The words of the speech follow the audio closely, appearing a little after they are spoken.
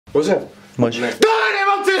Може? Може. Добре,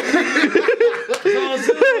 момци!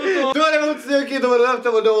 Добре, момци, добре дойдете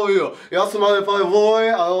во ново видео. Јас сум Аде Паве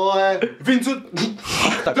Вој, а ова е Winncoot.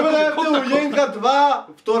 Добре дойдете во Jenga 2.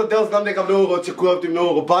 Втор дел, знам дека многу го очекувавте и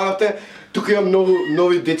многу го баравте. Тука имам многу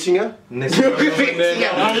нови дечиња. Не се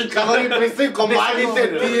дечиња. Како ни приси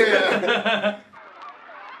комадите тие.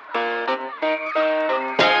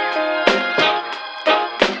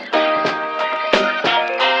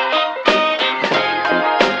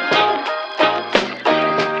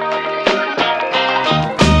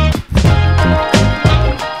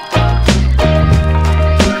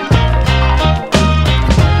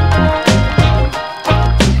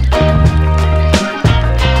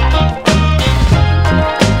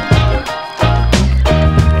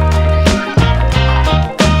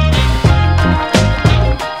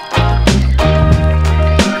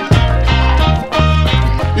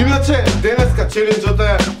 Челенджот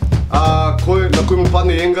е на кој му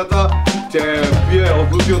падне јенгата, ќе пие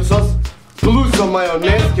облупиот сос плюс за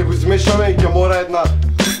мајонез, ќе го измешаме и ќе мора една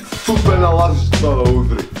супена лажица да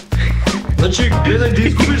удри. Значи, гледај да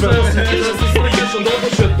изгубиш да се срекаш од ovo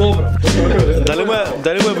што е добро. Дали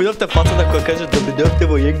му ја видовте фацата која каже добре дојдовте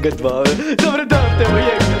во Jenga 2, бе? Добре дојдовте во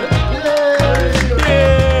Jenga.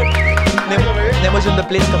 Не можем да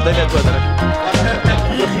плескам, дај ми ја твоја драка.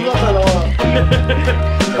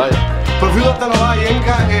 Правилата на оваа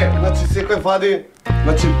Jenga е, значи секој вади,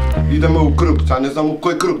 значи идеме у круг, не знам у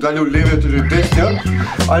кој круг, дали у левиот или у десниот,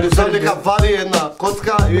 али знам дека вади една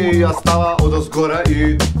коцка и ја става одозгора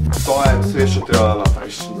и тоа е све што треба да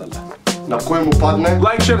направиш. На кој му падне?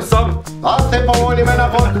 Лайк, шер, саб! А се помоли ме на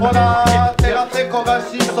Господа, сега секогаш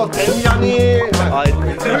и со темјани.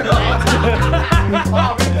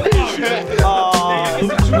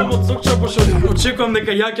 Се чувам од сокча, пошто очекувам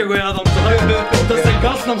дека ја ќе го јадам тоа, да се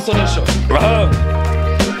гаснам со нешто.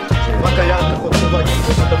 Вака ја како тоа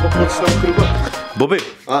ќе да го почнам кругот. Боби,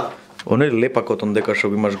 оној лепакот он дека што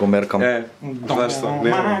го имаш го меркам. Зашто?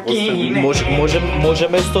 Не, Може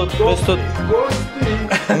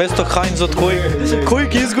место Хајнзот кој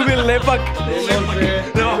ќе изгуби лепак?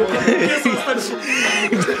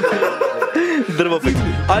 Дрвофик.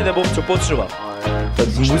 Ајде Бобчо, почнува.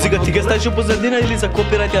 Музика ти ќе ставиш позадина или за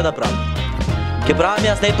копирајт ја да правам? Ќе правам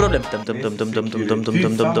јас, не е проблем.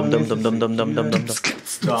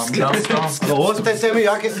 Остајте ми,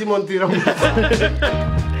 ја ќе си монтирам.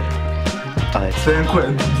 Ајде. Сен кој?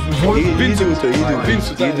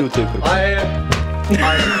 Иди у тој круг.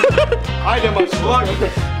 Ајде, маш, лагам.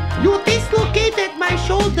 You dislocated my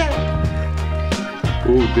shoulder.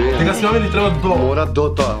 Сега сме ни треба до. Мора до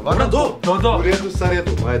тоа. Мора до. У реду са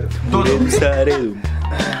реду, ајде. Са редум.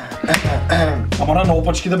 А мора на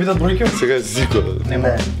опачки да бидат бројки? Сега е зико. Нема.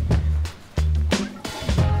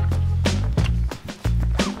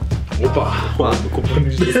 Опа.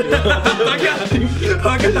 Копрниш да се.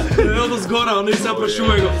 Така. Ево до згора, оно и сега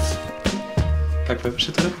прашувај го. Каква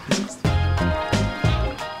беше тоа?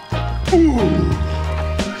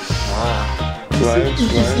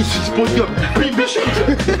 Спотјам, прибеше.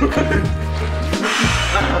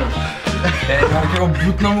 Ќе го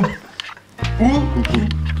бутнам.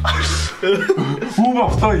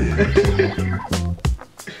 Убав тој.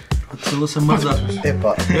 Цело се мрда.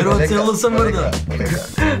 Еро цело се мрда.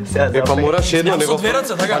 Епа мораш едно, Со две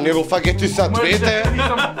раце, така? А не го фаќај ти са двете.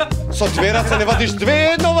 Со две раце не вадиш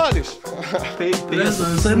две, едно вадиш.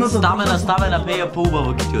 Ставена пеја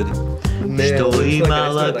поубаво ќе ти оди. Што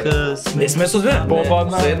имала къс. Не сме со две.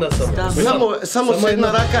 Побадна. Само со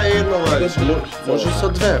една рака и едно вадиш. Може и со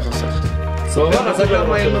две, Со една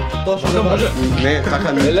сакама едно точно може. Не,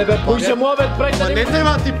 така не. Лебе, пујше му обед прејде. Не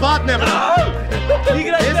треба ти падне, бра. Не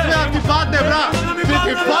треба ти падне, бра. Не ти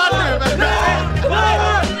падне, бра.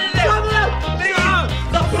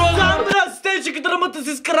 Сандра, стечек дръмата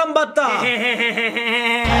си с крамбата!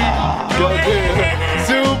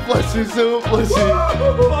 Се уплаши.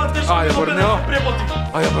 Ајде, Борнео.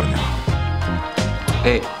 Ајде, Борнео.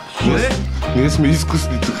 Ние сме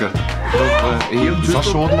искусни тука.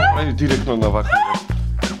 Зашо одмah прави директно на вака?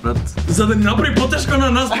 За да ни направи потешко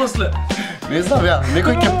на нас после. Не знам ја,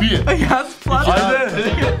 некој ќе пие. Јас плачам.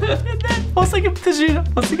 Ајде. Осеќам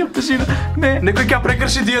тежина. Не. Некој ќе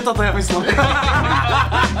прекрши диетата, ја мислам. Ја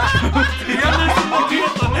не сум на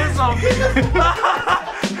диета, не сум.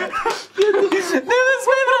 Не ме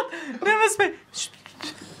смей, брат. Не ме смей.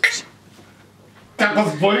 Како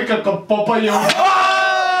збори како попање.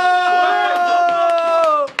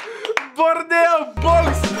 Борнео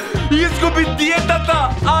бокс! Изгуби диетата!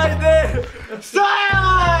 Ајде!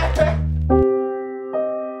 Сајај!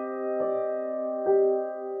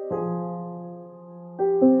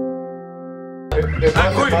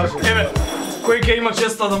 Кој? Еве. Кој ќе има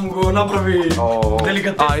честа да му го направи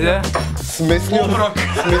деликатес? Ајде. Смеснio. Оброк.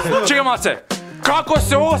 Чекай маце. Како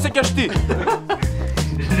се осеќаш ти?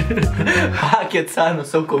 Ке цано,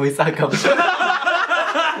 сокови сакам.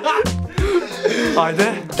 Ајде.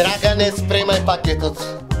 Драгане, спремај пакетот.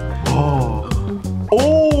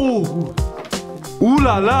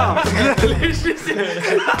 Улала. Лиши си.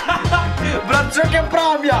 Брат, што ќе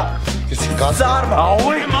правам ја? Ти си каса. А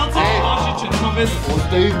овој Малце кажи, че нема везе.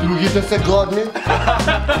 Остаи, другите се гладни.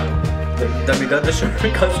 Да ми дадеш,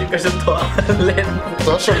 како си каже тоа, лед.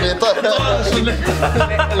 Точно лето.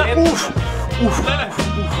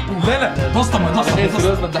 Леле, доста му е, доста му е.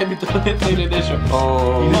 Сериозно, дај ми тоа лед или нешто.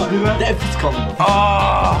 Дај фискално.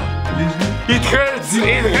 It hurts,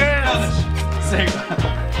 it hurts. Сега.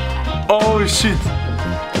 Oh shit.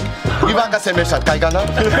 Иванка се мешат, кај гана?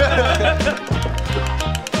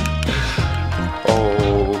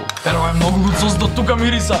 Ова е многу гуд сос, до тука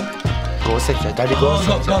мириса. Го осеќа, дали го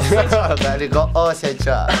осеќа? Дали го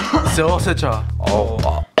осеќа? Се осеќа.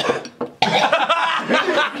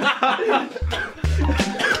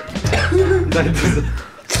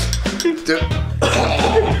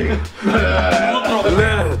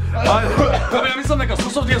 Абе, ја мислам дека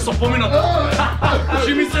сосов ти е со поминат.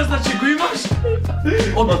 Чи ми се значи го имаш?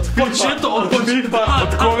 Од почето, од почето.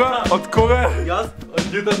 Од кога? Од кога? Јас, од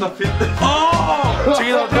јутот на фит.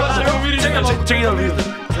 Чекај да видам. Чекај да видам.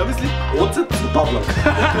 Ја мисли, оцет со павлак.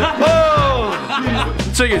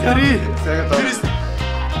 Чекај, 3.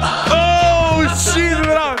 Oh shit,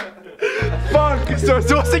 брат. Fuck,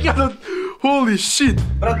 се осеќа. Holy shit.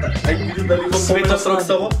 Брата, ајде види дали го светот срок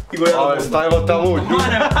само и го јадам. Стави таму.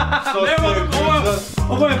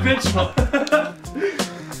 Ова е печно.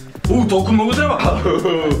 Толку многу треба.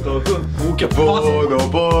 Ќе пази.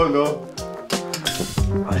 Боно.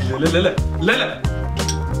 Леле, леле, леле.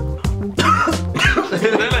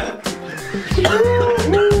 Леле.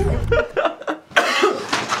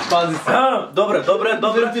 Пази се. Добре.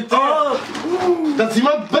 Да си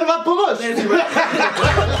имам прва помош.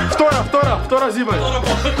 Втора зимај.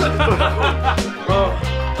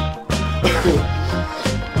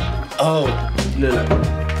 Леле.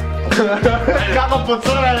 Како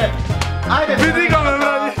поцрвеле. Ајде. Види го ме,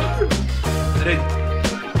 брати.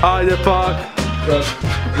 Ајде пак.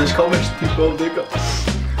 Знаеш како меш ти овдека?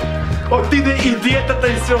 Отиде и диетата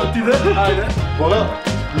и се отиде. Ајде. Боно,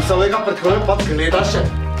 мислам дека претходен пат гледаше.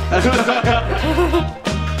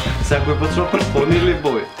 Сега кој пат што препони или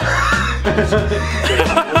бој?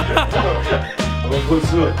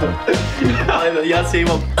 Ајде, јас се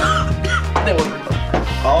имам. Не можам.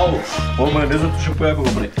 Ау, ома не затуши појако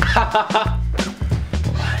го бре.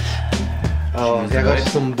 Сега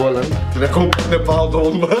сум болен. Ти некој не пал до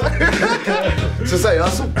одма. Се са,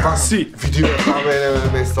 јас сум Си. види на мене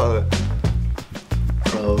не стане.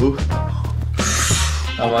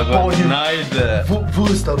 Ама го најде.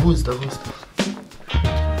 Вуста.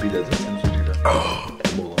 Бидете цензурира.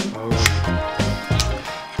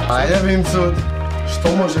 Ајде, Винцут, што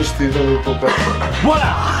можеш ти да ми покажеш?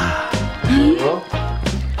 Моля! Добро?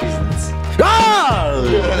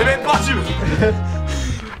 Не ме плачи, бе!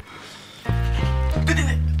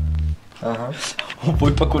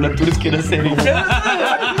 Овој пак на турски на серија.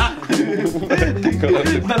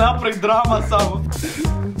 Да направи драма само.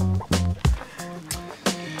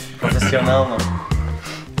 Професионално.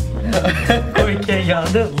 Кој ќе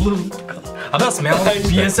јаде лутка? Абе, смело да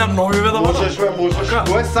пие се нови да Можеш, бе, можеш.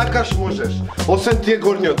 Кое сакаш, можеш. Освен тие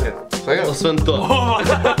горниот ред. Сега? Освен тоа.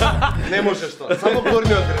 Не можеш тоа, само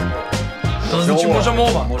горниот ред. Тоа значи можам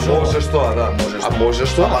ова. Можеш тоа, да. Можеш. А можеш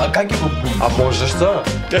тоа? А как ќе го бум? А можеш тоа?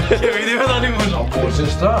 Ќе видиме дали можам.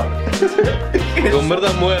 Можеш тоа? Го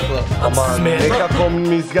мрда мојата. Ама некако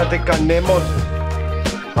мислам дека не можеш.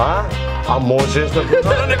 А можеш да...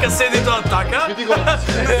 Добро, нека седи тоа така. Види го.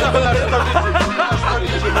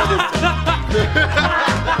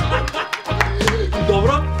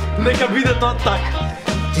 Добро, нека биде тоа така.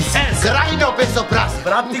 Крајно безобраз.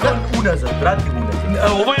 Брат ти го уназад, брат ти го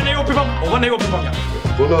уназад. Ова не го пивам ја.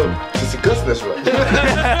 Боно, ти си къснеш, бе.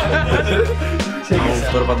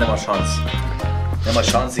 Прва нема шанс. Нема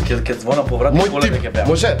шанси, ќе звона по врат и Мој поле тип, ќе пеам.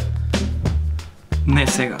 може? Не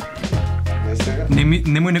сега. Не сега?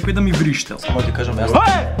 Немој некој да ми вриштел. Само ти кажам јас.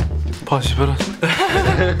 Пази, брат.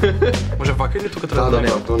 Може вака или тука треба да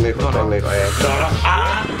Да, то некој.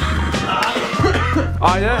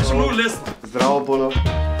 Ајде. Многу лесно. Здраво, Боно.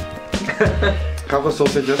 Како се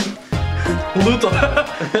осеќаш? Луто.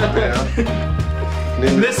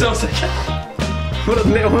 Не се осеќа. Брат,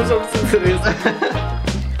 не можам се сериозно.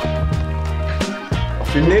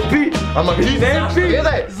 Не пи! Ама ти не пи!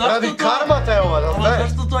 Гледај, ради кармата е ова, да знаеш.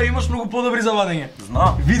 Зашто тоа имаш многу подобри за вадење?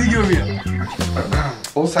 Знам. Види ги овие.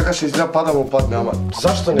 Он сакаше изгледа пада му падне, ама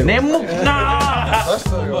зашто не? Не му...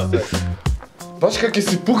 Зашто не го остави? Баш как ќе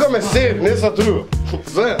си пукаме се, не за друго.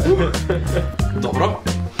 Знаеш? Добро.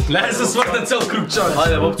 Леј се сврте цел круг, човек.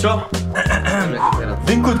 Ајде, Бобчо.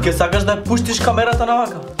 Winncoot, ке сакаш да пуштиш камерата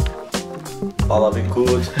навака? Фала,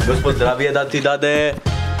 Winncoot. Господ здравие да ти даде.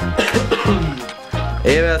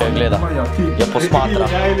 Еве, ја гледа. Ја посматра.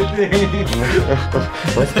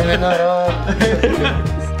 Остави ме народ.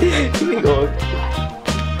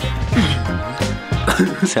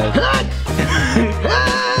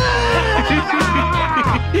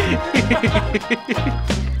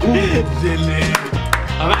 Леле.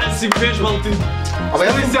 Абе, си бежбал ти. Ама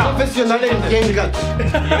јас сум професионален јенгач.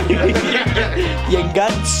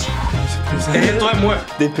 Јенгач. Тоа е моје.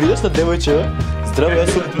 Да ја придеш на девојче, бе? Здраво, јас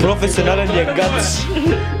сум професионален јенгач.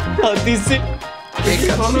 А ти си?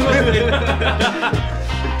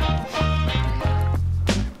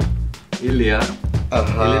 Или ја?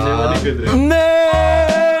 Или нема никој друг? Не!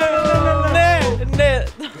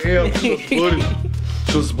 Ео, што збориш?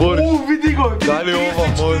 Што збориш? Види го! Дали ова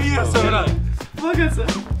може? Вака се.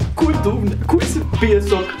 Кој дувне? Кој се пие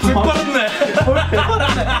сок? Се падне.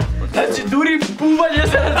 Значи дури пување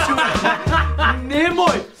се рачуна.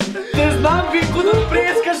 Немој! Не знам Winncoot да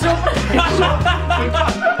прескаше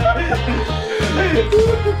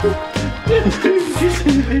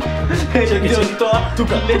Чекай, тоа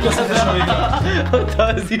тука. Тоа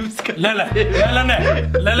е зимска. Леле не.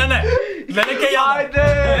 Леле ке јадам.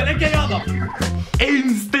 Леле ке јадам.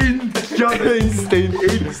 Einstein!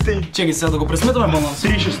 Einstein! Чекай сега да го пресметаме баланс.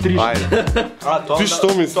 36. Ајде. Ти што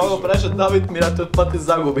мислиш? Тоа го преше Давид минатиот пат и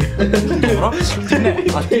загуби. Добро. Ти не.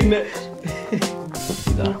 А ти не.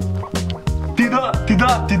 Ти да!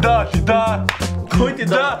 Кој ти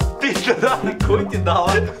дава? Кој ти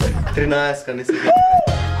дава? 13-ка не се.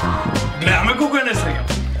 Гледаме колку е несреќа.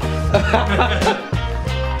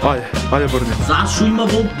 Ајде Борни. Зашо има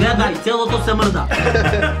волк? Гледај, целото се мрда.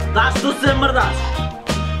 Зашто се мрдаш?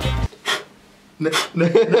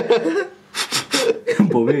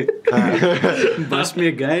 Боби. Баш ми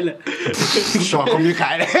е гајле. Шо ако ми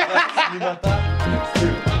кајде?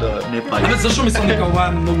 Не паѓа. Абе, зашо мислам дека ова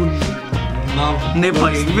е многу Не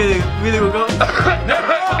паѓа. Види го како.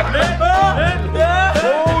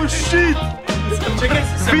 Oh shit! Чекај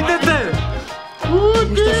се. Бидете!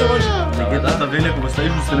 Што се може? Негетата вели ако го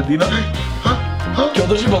ставиш во средина. Ќе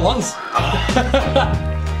одржи баланс.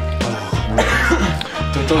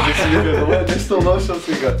 Тоа ќе си види, ова е нешто лошо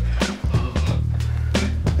сега.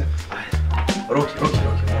 Роки.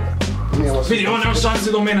 Види, ова нема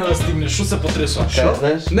шанси до мене да стигне. Шо се потресува? Шо?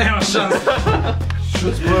 Знаеш? Нема шанси.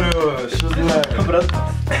 Шо збори ова? Шо збори? Брат.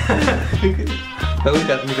 Како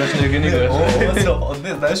кажа, ми кажеш не го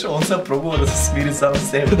не знаеш, он се пробува да се смири сам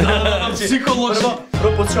себе. Психологично.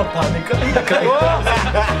 Прво почна паника и на крај.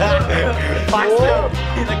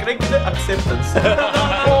 И на крај иде acceptance.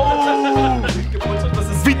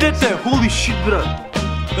 Бидете! Holy shit, брат!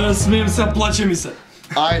 Смеем се, плаче ми се.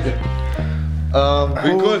 Ајде.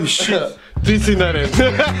 Winncoot, ти си наред.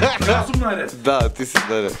 Јас сум наред. Да, ти си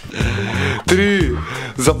наред. 3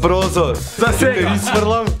 за прозор. За сега. Те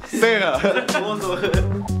изфрлам сега.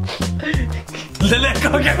 Леле,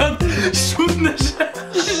 како ќе шутнеш?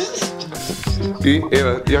 И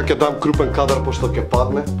еве, ја ќе дам крупен кадар пошто ќе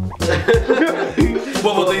падне.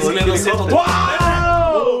 Бобо да изгледа сето.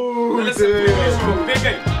 Леле се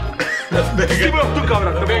бегај. Стигам тука,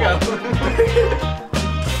 брат! Бегај.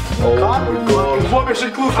 Какво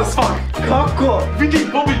беше клуса свак? Како? Види,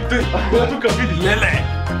 Боби, тука, види! Леле.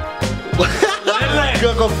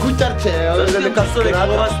 Како куќарче, нека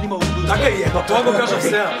скрата. Така и е, па тоа го кажав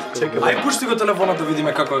сега. Ај пушти го телефонот да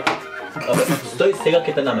видиме како е. Стој, сега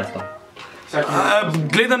ќе те наместам.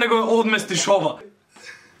 Гледа не го одместиш ова.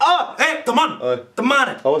 Таман!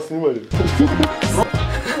 Тамане! Ама снимали.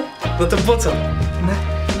 Да те поцам. Не.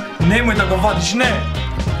 Немој да го вадиш, не!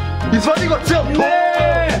 Извади го цел!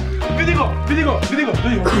 Не! Види го!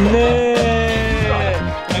 Не!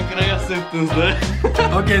 На крај acceptance, да.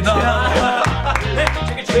 Океј, да.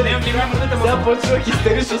 Чекај, немам мрдете Сега почнува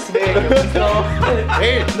хистерично смеја.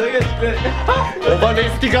 Еј, ова не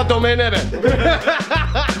стига до мене, бе.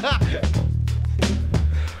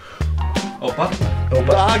 Опа.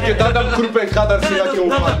 Да, ќе дадам крупен кадар сега ќе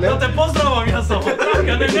упадне. Да те поздравам јас само.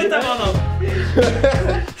 Така не те вадам.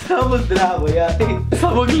 Само здраво, ја.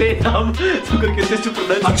 Само гледам. Тука ќе те што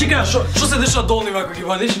продадеш. А чекај, што се дешава долни вака ги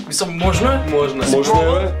вадиш? Мислам, можно е? Можно. Можно е,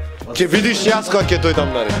 бе. Ќе видиш јас кога ќе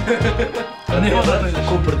дојдам на ред. Нема да дојдеш.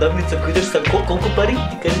 Ко продавница, кој идеш со колку пари?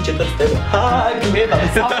 Ти кажи 40 евро. Гледам,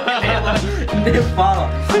 само гледам. Не фала.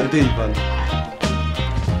 Ајде Иван.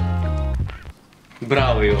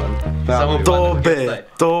 Браво, Иван. Само Тобе.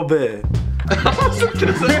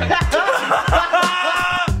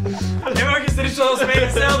 Нема ќе се рече да смее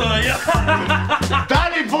село, ја.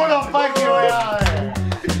 Дали Боно пак ја.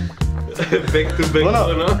 Back to back, Боно.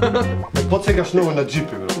 Ме подсегаш многу на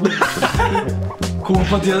джипи, бро. Колку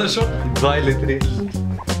пати јадешо? 2 или 3.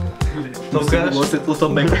 Тогаш осетил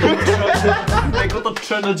сам мекото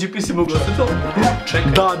чо на джипи си могу осетил?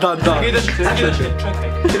 Чекај. Да. Идеш, чекај.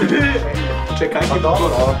 Чекај. Добро,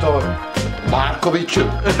 тоа. Марковиќу.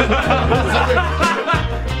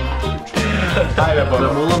 Ајде,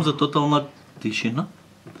 Боно. Молам за тотална тишина.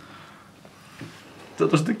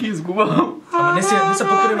 Затоа што ќе изгубам. Ама не се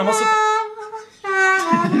покри на масата.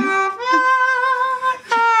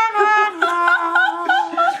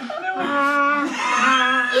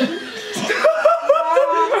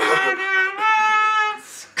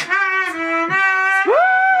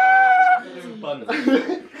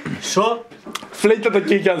 Шо? Флейтата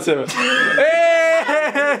кеќа на себе.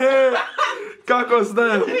 Како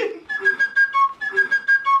знаем?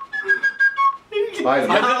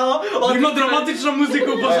 Ајде. Има драматична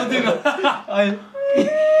музика у позадина. Ајде.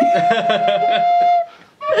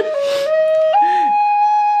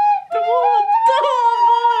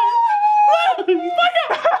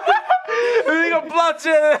 Види го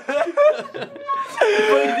плаче.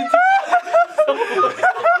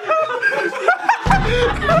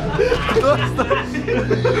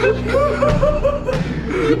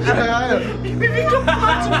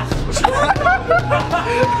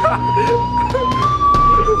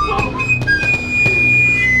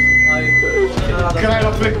 Крај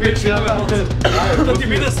на преквичијата. Да ти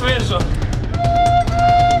биде свежо.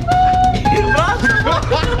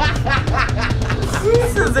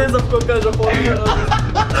 Се зезав кога кажа повеќе.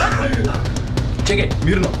 Чекај,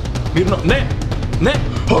 мирно. Не. Не.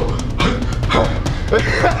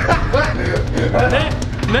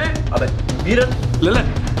 Абе, мирен. Леле.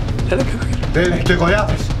 Како Не, ќе го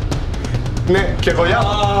јадеш. Не, ќе го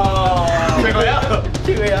јадам. Ќе го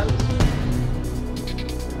јадам.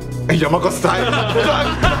 Јама го стави. На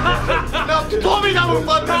помина му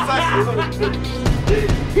падне сај.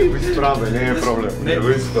 Го исправе, не е проблем. Не го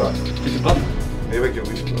исправе. Ќе ти падне. Не бе, ќе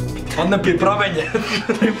го исправе. Падне приправење.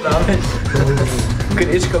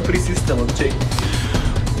 Грешка при системот, чек.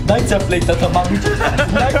 Дај се флейтата, мамиче.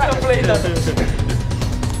 Дај се флейтата.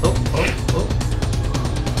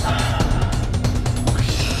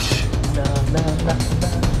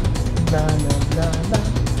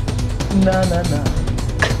 На.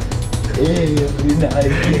 Every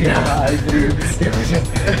night I dream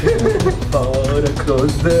far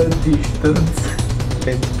across the distance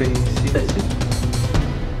and space.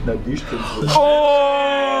 На distance.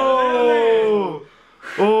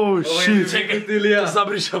 Оу, шит. Чекај, Илија.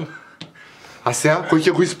 Забришам. А сега, кој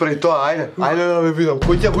ќе го исправи тоа? Ајде да ме видам.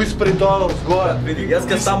 Кој ќе го исправи тоа згоре? Види, јас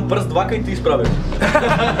ке сам прст двака и ти исправим.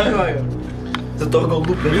 За тоа го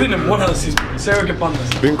лупне. Види, не мора да се исправи. Сега ќе падне.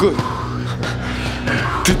 Винкут,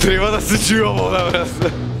 ти треба да се чувам овде, брат.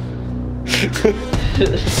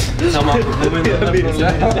 Ама, момент да види,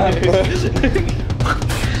 брат,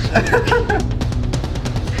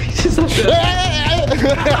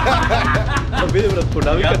 по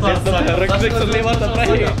навика тесна ръкзак со левата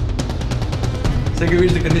прави. Сега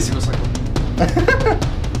виж дека не си го сакал.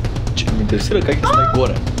 Чекай, ме интересира как ќе сме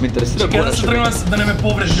горе. Ме интересира Чекай да горе. се тргнам да не ме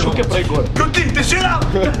поврежи. Шо ќе прави горе? Крути, тишина!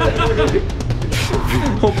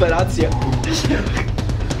 Операција.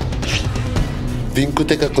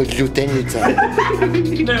 Винкут е како љутеница.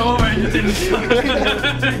 Не, ова е љутеница.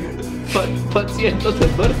 Пациентот е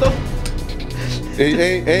мртов.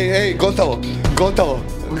 Еј, готово.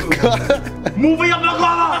 Му вијам на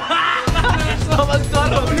глава! Ама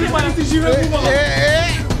стварно, Нима ти живе убаво.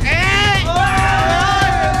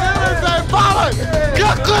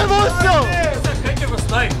 Како е мостил? Кај ќе го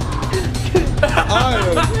стави?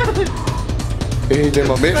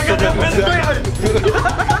 Нема место да го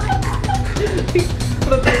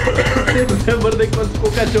се мрде кога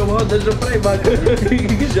скокаче ова, да што прави бака.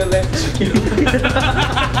 Жале.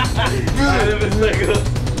 Ајде без него.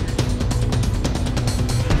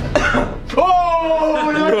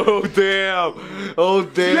 Oh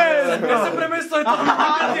damn! Не се преместој тоа.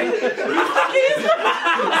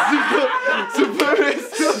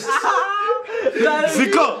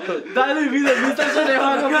 Зико! Дај ли видам, мислам што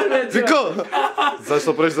нема да преместој. Зико!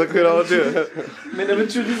 Зашто преш за кој работи? Мене ме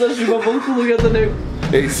чуди зашто има волку луѓето него.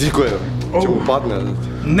 Еј, Зико е. Ќе му падне.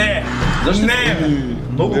 Не! Зашто? Не!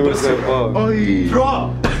 Многу брзо. Бро!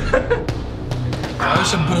 А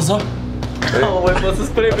беше брзо. Ова е после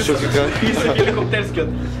спреме. Што ти кажа? Писа хеликоптерскиот.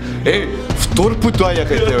 Втор пут доаѓа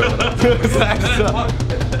кај тебе.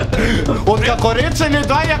 Од како рече не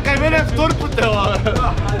доаѓа кај мене втор пут ева.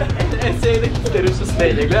 Сега да хистериш со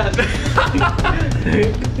смење, гледате.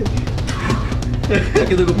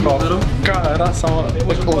 Чакай да го проверам. Кара, само... Не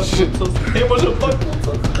може пак Не може пак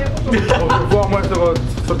Ова можеш да го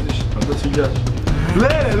тврдиш, да си гледаш.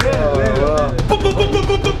 Леле!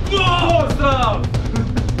 Поздрав!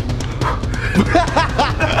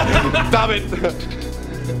 Давид.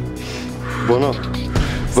 Боно,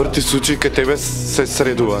 врти случај кај тебе се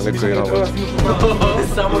средува некој работа.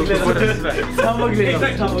 Само гледам. Само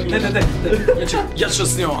гледам. Не. Ја ќе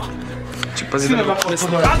снимам. Че пази да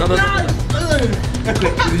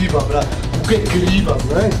Кај криба, брат. Кај криба,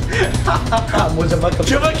 знаеш? Може мака.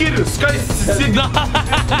 Чува Кирил, скај си да.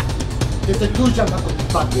 Ќе те тужам ако ти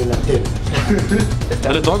падне на тебе.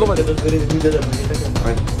 Але тоа го баде. Да збери виде да бъде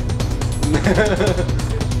така.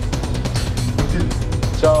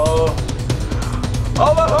 Чао.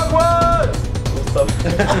 Аллах Акбар! Остав.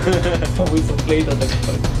 Само и съм плейта така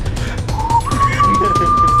пак.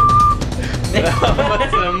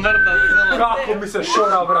 Се мърда цела. Како ми се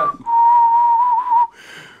шора, брат.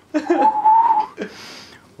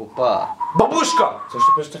 Опа. Бабушка!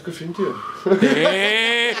 Зашто беше такъв интим?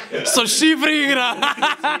 Со шифри игра!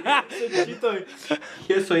 Читай.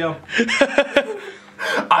 Хесо јам.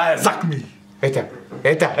 Аје, зак ми! Ете.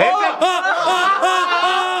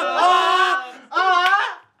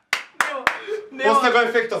 После го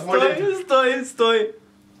ефектов, молим. Стои.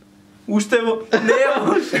 Уште во. Не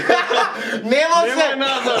може. Не може!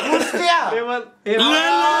 Пустија!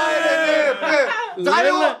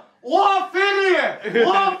 Леле! Офелие!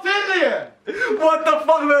 What the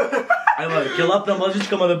fuck, бе? Ајма, ќе лапна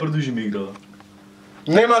мажичка, ма да продолжиме играва.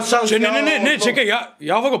 Нема шанс. Че, не, чекай,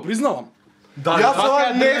 ја ова го признавам. Јас ова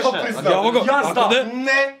не го признавам. Ја ова го... Јас да.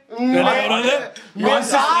 Не. Јас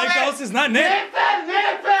се знај, се знае, не.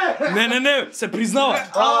 Не, се признава.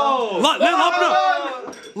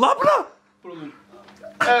 Лапна!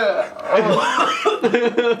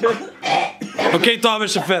 Океј, тоа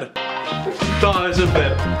беше фер.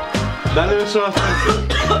 Дали беше ова?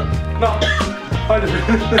 На, ајде.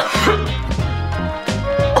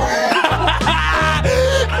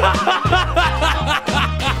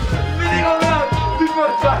 Види го, брат, ти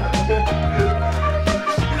мртва.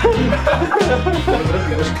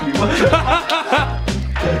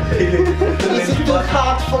 Is it too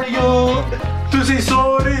hard for you? Ту си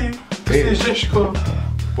сори. Ти си жешко.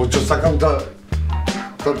 Почу сакам да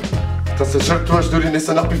се жртвуваш, дори не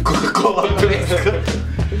се напив Кока-кола преска.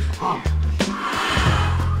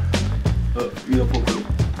 И да покажу.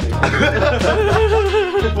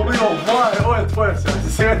 Побио, ова е твоја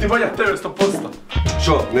сега ти ваѓа тебе 100%.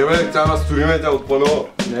 Шо, не бе, тя настроиме тя от поново.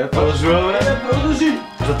 Не, продолжуваме. Продолжи.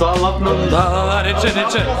 Затоа лапна. Да, рече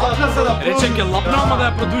ќе лапна, ама да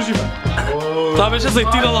ја продужиме. Тоа беше за и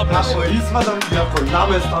ти да лапнеш. Ако извадам и ако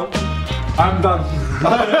наместам, I'm done.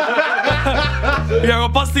 Ја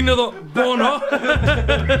го пастигне до Боно.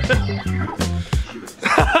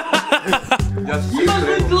 Има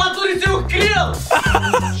вентилатор и се го криел!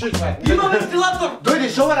 Има вентилатор!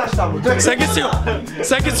 дойди, шо вараш таму?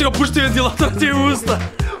 Секи си го пушти вентилаторот ти у уста.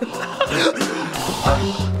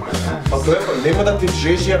 Па тоа нема да ти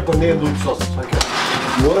жежи ако не е луд сос.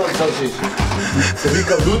 Мора да жежи. Се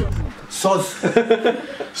вика луд сос.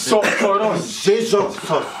 Сорос. Жежок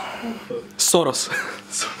сос. Сорос.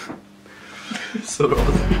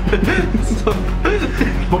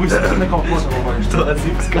 Боби се нека плоса во вања. Тоа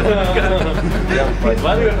зипска.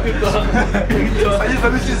 Вали го ти тоа. Ајде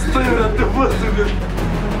да си стои на автобус.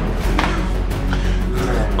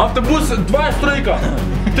 Автобус 23-ка,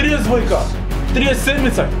 32-ка,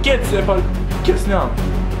 37-ца, кец е па кец немам.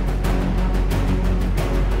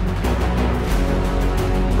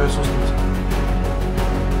 Без осница.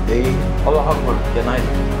 Еј, Аллах Акбар. ја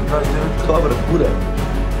најде. 29. Добро, буре.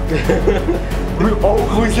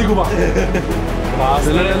 Кој се губа?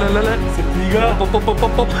 Леле. Се тига. Поп.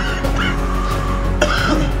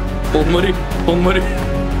 Подмори.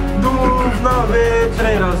 Дувна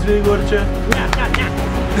ветре, разви горче.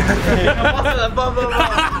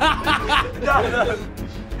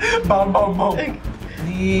 Бам.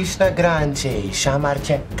 Ниш на гранче и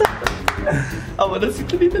шамарче. Ама да си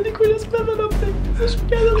клините никој не спреме на те. Зашто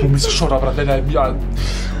ќе да Ми се шора, брат, ја...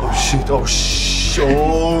 Oh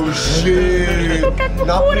shit.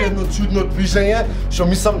 Направи едно чудно движење, што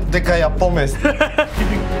мислам дека ја помести.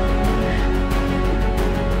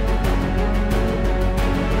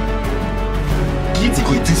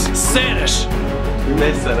 Сереш!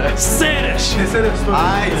 Не сереш. Сереш!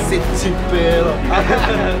 Ай, се ципело.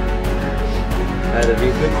 Ајде,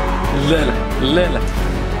 Винкут. Леле, леле.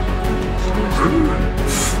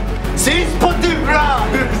 Се испоти, брат!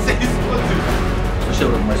 Се испоти. Слушай,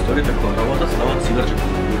 брат, мајсторите која работа стават цигарче.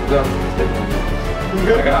 Да.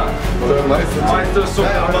 Тој е мајстор. Мајстор со.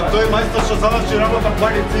 Ама тој е мајстор што заврши работа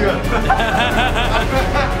пали цигар.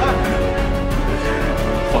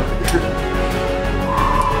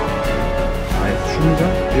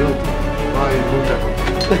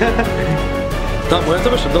 Да, мојата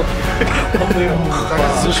беше добра.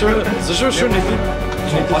 Зашо шунити?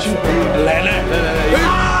 Леле!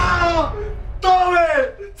 Тове!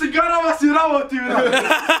 Цигарава си работи, брат!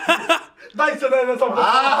 Дај се да не сам.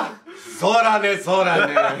 Зоране.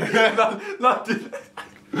 На ти.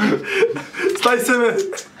 Стај се ме.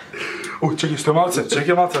 Чекай, што малце,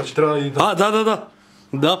 значи треба да и да.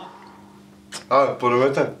 Да.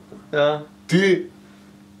 Порумете. Ти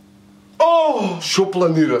шо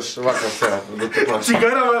планираш вака сега да те прашам?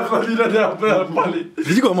 Цигара ме планира да пали.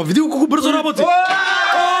 Види го колку брзо работи.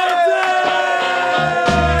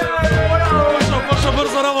 Пошо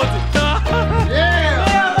брзо работи.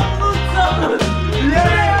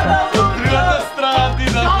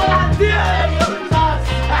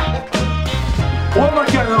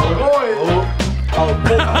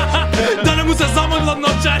 Да не му се замъглят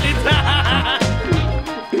новчаните.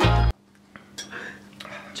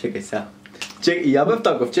 Чекај сега. Чекај, ја бев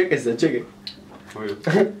таков, чекај се, чекај.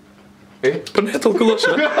 Па не е толку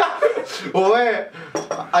лошо. Ова е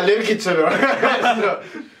алергичен.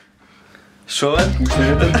 Шо бе?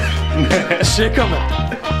 Шекаме.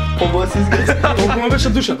 Ово си изгледа. Толку ме беше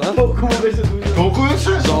душата, а? Толку му беше душа. Толку беше?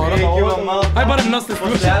 Добре, Мал. ај барем нас не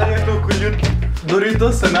слуша. Постојано е толку људ. Дори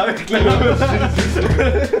то се навикле.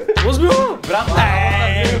 Озбилно? Брат,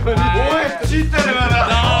 Ова е читер, бе.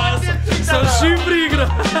 Да, со шифри игра.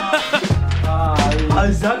 ај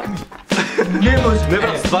закни. Не може. Не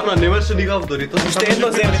брат, стварно немаше никаков Дорито. Уште едно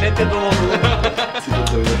земјенете до лово. Си да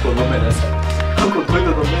дојде до мене. Како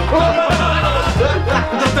дојде до мене?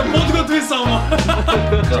 Да те подготви само.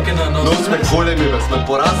 Чекај на Но сме големи, бе, сме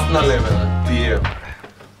пораснале, бе. Тие.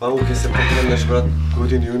 Малку ќе се погледнеш, брат,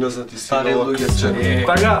 години уназад и си Стари нова луѓе клече. сме.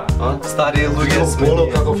 Така. Стари луѓе сме. Боно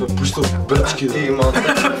каков е пуштал брчки. Ти малце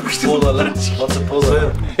полале. Малце полале.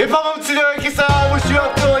 И па момци девојки са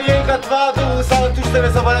ушиото Jenga 2 до сада ту ще ме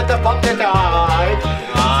забавете памтете. Ајде!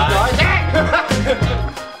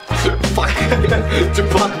 Фак. Че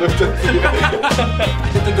паднете ти.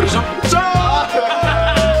 Ќе те држам.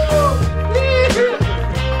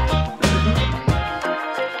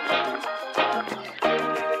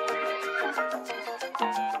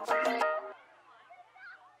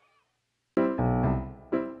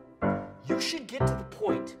 You should get to the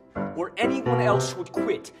point where anyone else would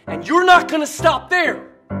quit, and you're not gonna stop there.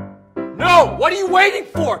 No, what are you waiting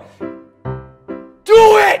for? Do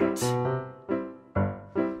it!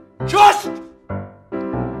 Just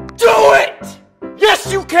do it!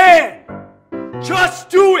 Yes, you can! Just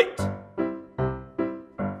do